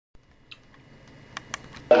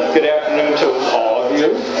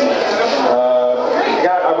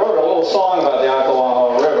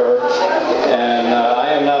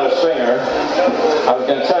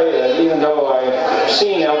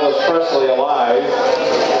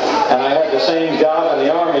1965, and I had the same job in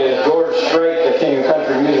the Army as George Strait, the king of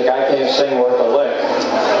country music. I can't sing worth a lick.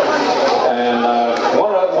 And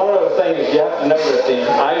one of the things you have to know that the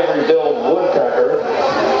ivory-billed woodpecker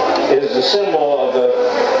is the symbol of the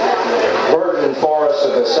virgin forests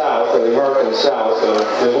of the South, or the American South. So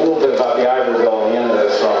there's a little bit about the ivory-bill at the end of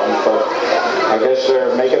this song, but I guess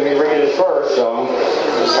they're making me read it first, so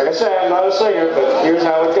like I said, I'm not a singer, but here's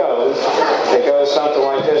how it goes. It goes something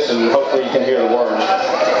like this, and hopefully you can hear the words.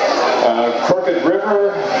 Crooked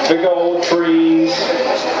river, big old trees,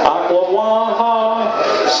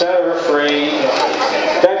 Ocklawaha, set her free.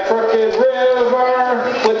 That crooked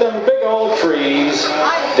river with them big old trees,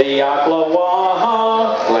 the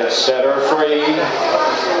Ocklawaha, let's set her free.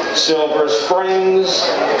 Silver Springs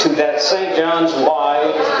to that St. John's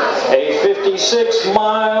wide, a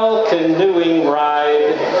 56-mile canoeing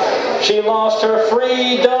ride. She lost her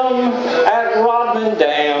freedom at Rodman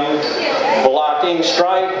Dam. Blocking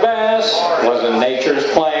striped bass wasn't nature's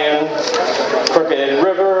plan. Crooked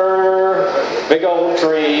River, big old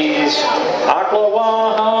trees,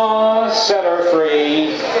 Ocklawaha, set her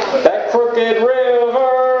free. That crooked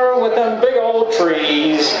river with them big old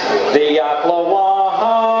trees, the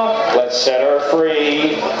Ocklawaha, let's set her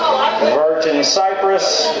free. Virgin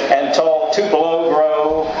cypress and tall tupelo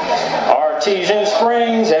grow. Artesian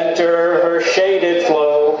springs enter her shaded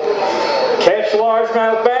flow. Catch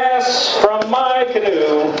largemouth bass from my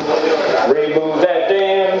canoe. Remove that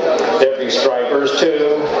dam, there be stripers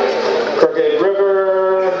too. Crooked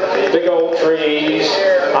river, big old trees,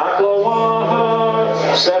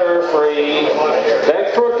 Ocklawaha, set her free.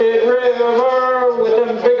 That crooked river with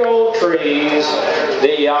them big old trees,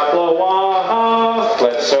 the Ocklawaha,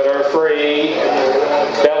 let's set her free.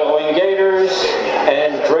 Bellowing gators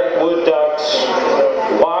and Drakewood ducks,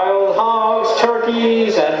 wild hogs,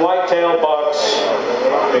 turkeys, and whitetail bucks,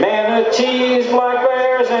 manatees, black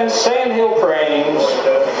bears, and sandhill cranes.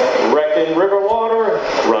 Wrecking river water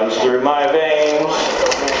runs through my veins.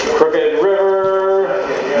 Crooked river,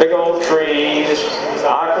 big old trees,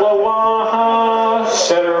 Ocklawaha,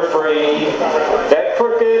 set her free. That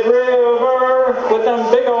crooked river with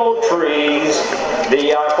them big old trees,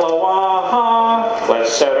 the Ocklawaha,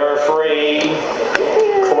 let's set her free.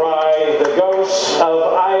 Cry the ghosts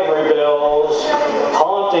of ivory bills,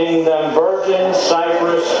 haunting them virgin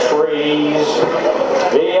cypress trees.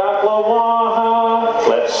 The Ocklawaha,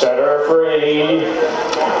 let's set her free.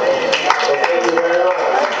 Thank you very much.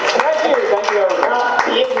 Thank you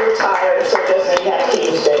everyone. You're tired, so doesn't he have to keep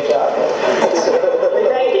his day job?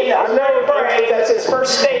 Thank you. I'm no brave. That's his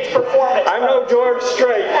first stage performance. I'm no George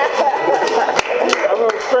Strait. I'm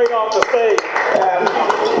going straight off the stage.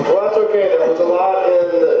 Well, that's okay. There was a lot in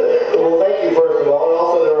well, thank you first of all, and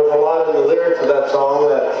also there was a lot in the lyrics of that song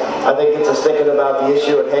that I think gets us thinking about the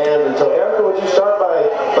issue at hand. And so, Erica, would you start by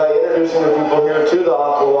introducing the people here to the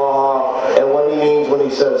Ocklawaha and what he means when he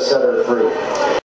says set her free?